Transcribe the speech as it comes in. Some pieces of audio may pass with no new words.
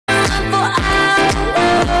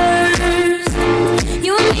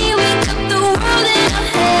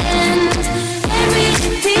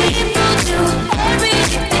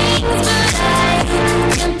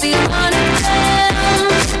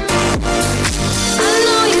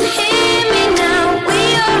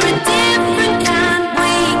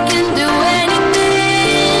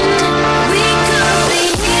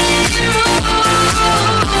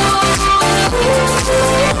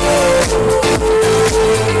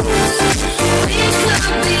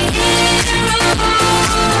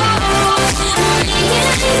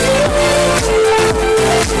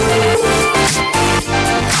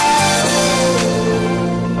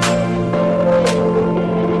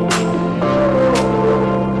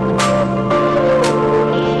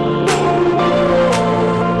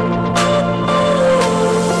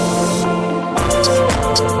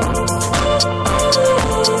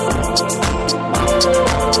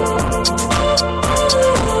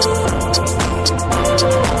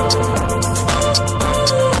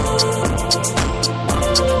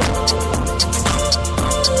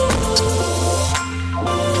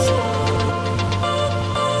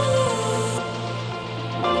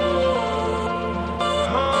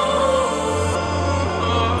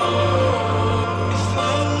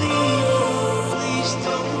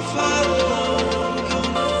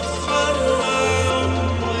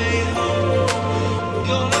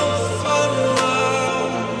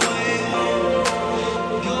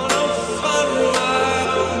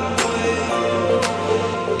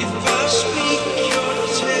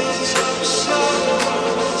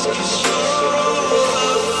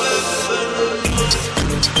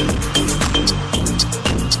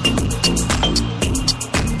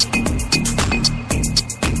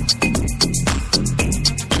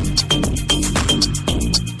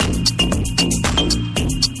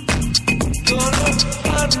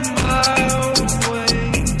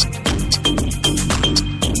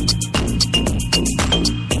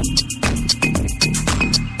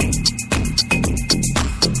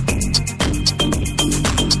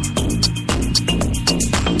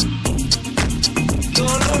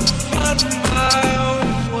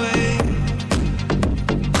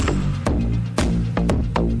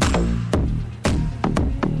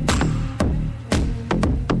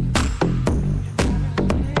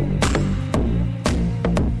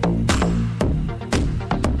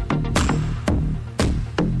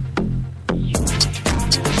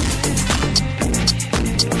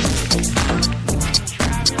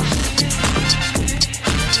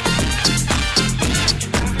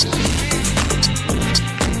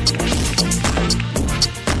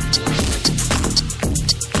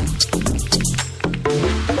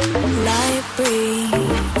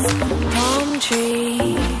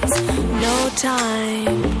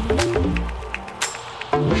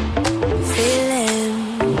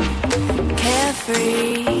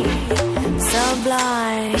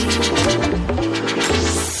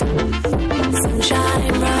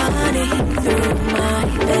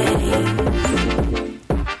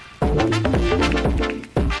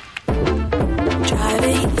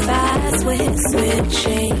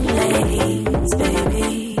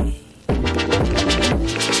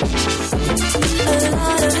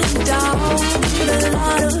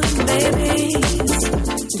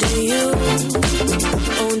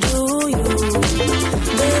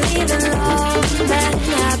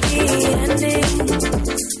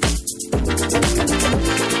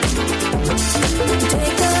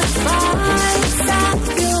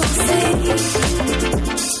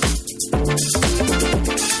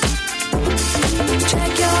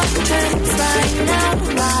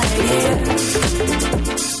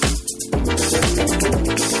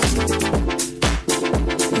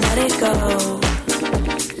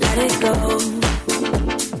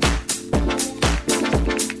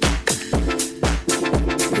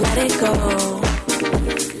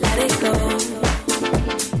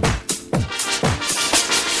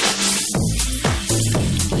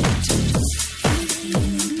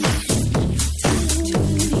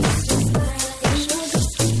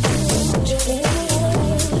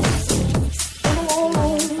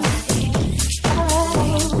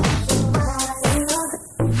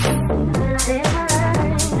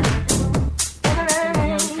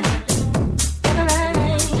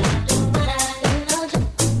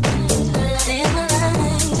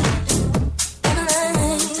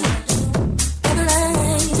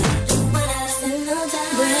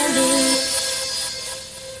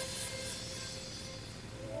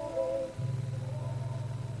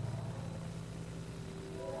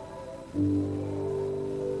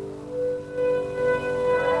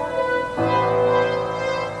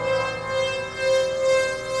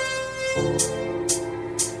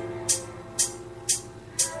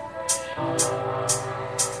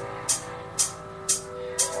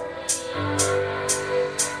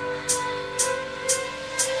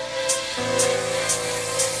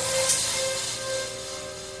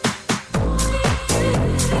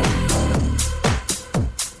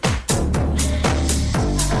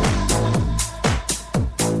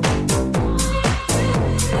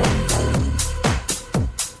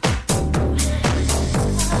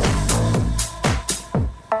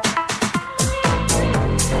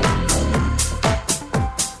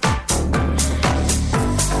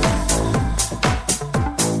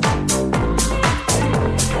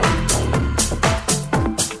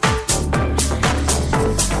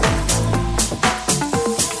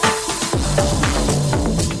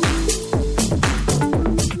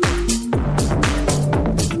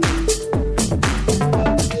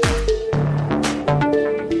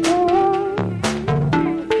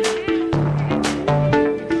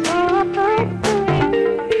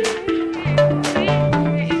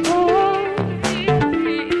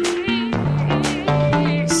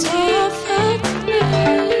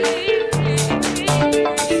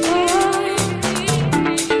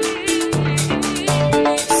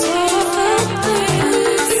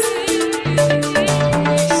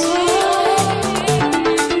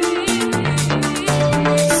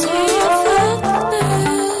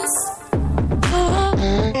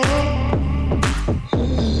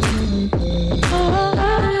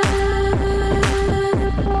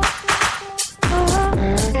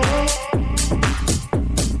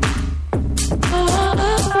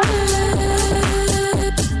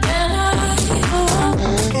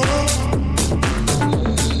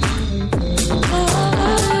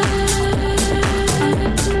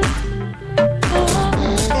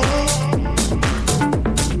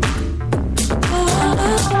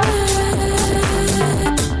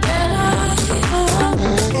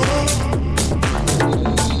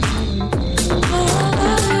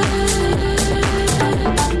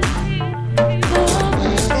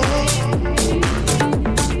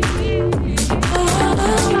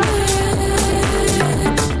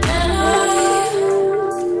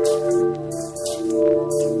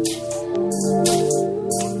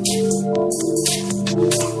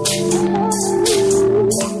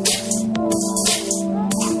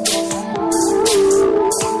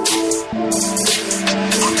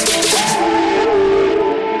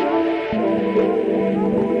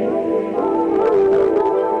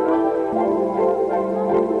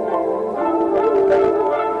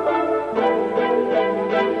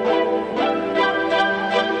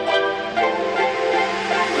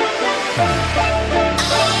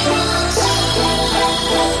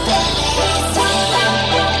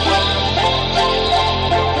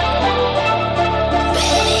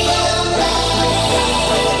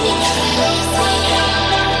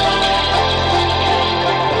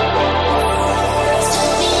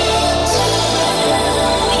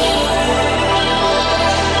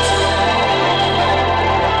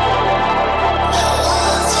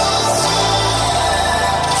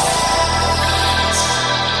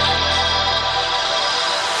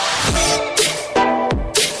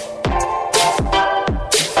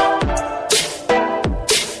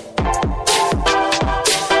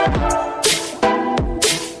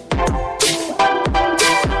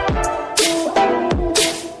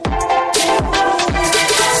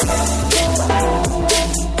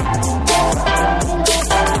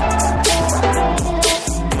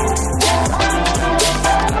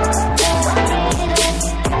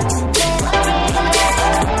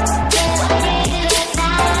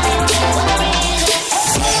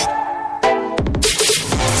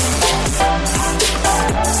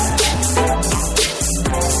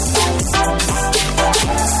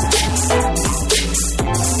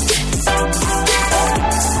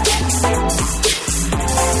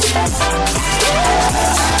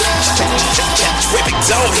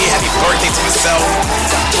himself.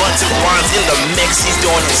 Blunts and Bronze in the mix, he's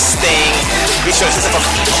doing his thing. Be sure to listen from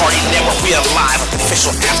the Party Network. We are live at the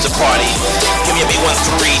official after party. Give me a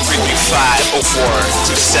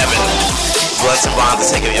B13-335-0427. Blunts and Bronze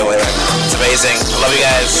is taking me away right now. It's amazing. I love you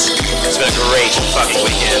guys. It's been a great fucking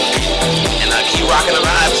weekend. And keep rocking the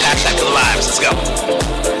vibes. Hashtag the lives. Let's go.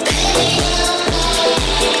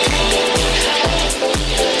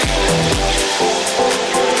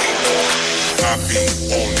 I be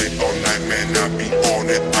on it all night, man. I be on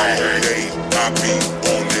it all day. I be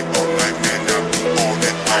on it all night, man. I be on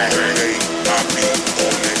it all day. I be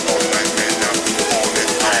on it all night, man. I be on it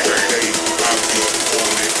all day. I be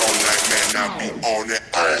on it all night, man. I be on it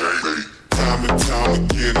all day. Time and time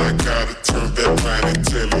again, I gotta turn that round and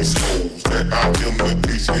tell these hoes that I am the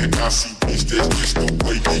H and I see bitch. That's just the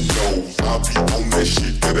way it goes. I be on that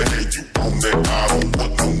shit that I hate you on that. I don't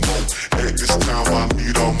want no more. At this time, I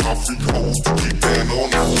need all my freak hoes to get down on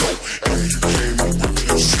the low. If you came in with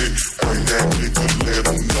your shit, bring that nigga, let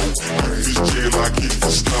him know. In this jail, I get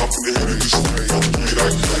for stomping the head of this thing. Get I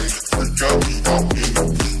go. Freak out me out in the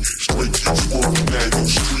beat. Straight keep swerving down your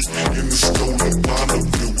street. In the stolen lineup,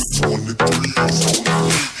 filled with 23s on the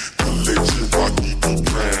beat. The legend Rocky B.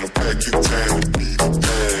 Brown, back in town and beat it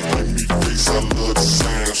down. Give me face, I love the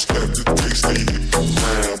sound. Slap the taste, they hit the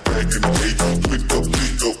ground. Back in the day, pick up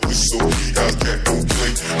with so heat. I got no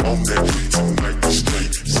play on that beat tonight to stay.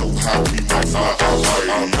 So how we might I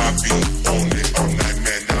be on it all night,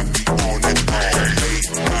 man. I be on it all day.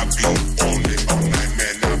 I be on it all night,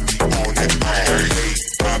 man. I be on it all day.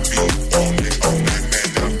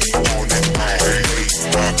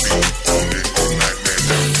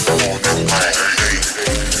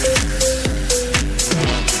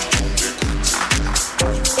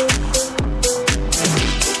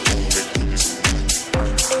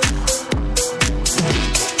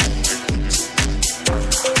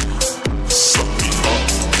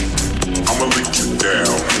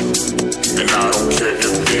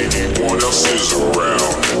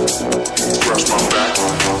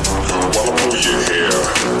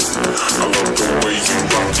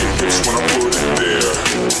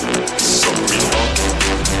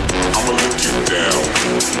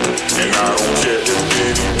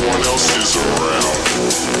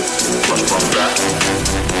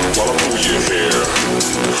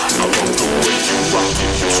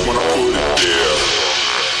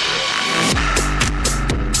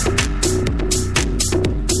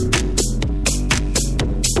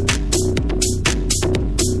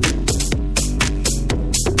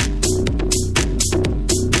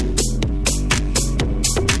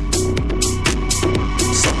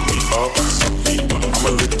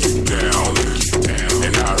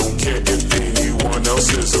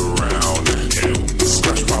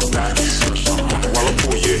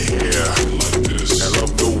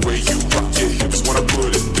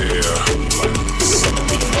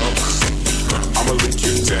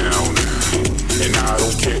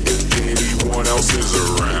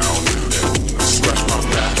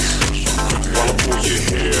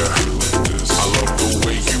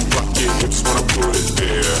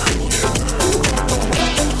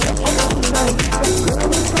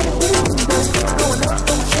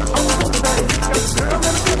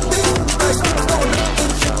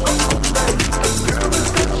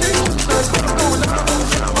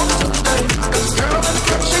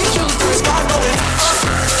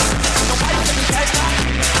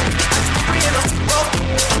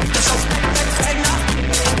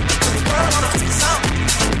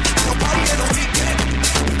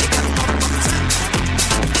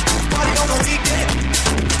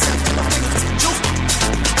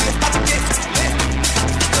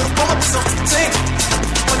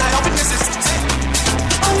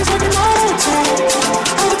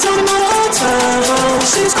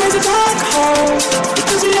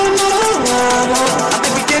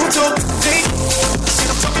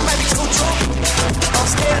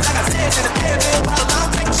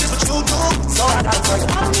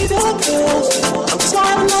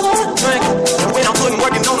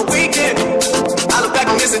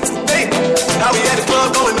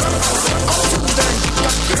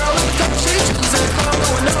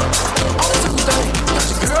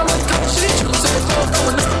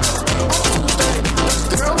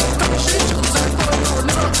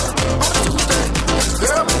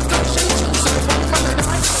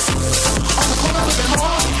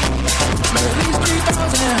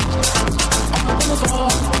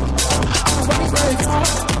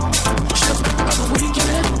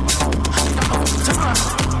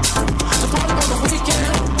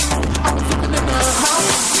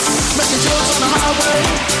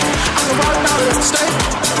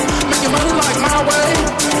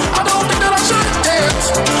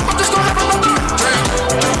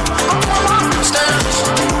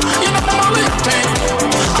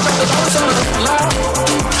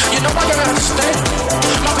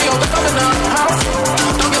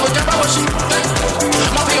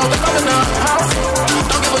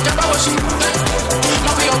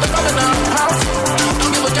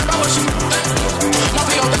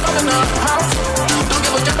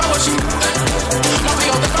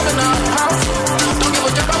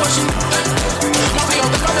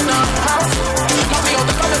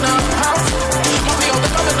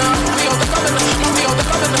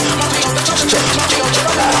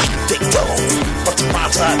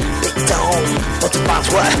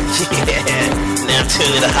 Yeah. Now tune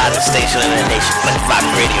in to the hottest station in the nation, Black Rock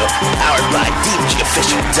Radio, powered by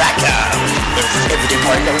DJOfficial.com. Everyday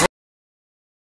part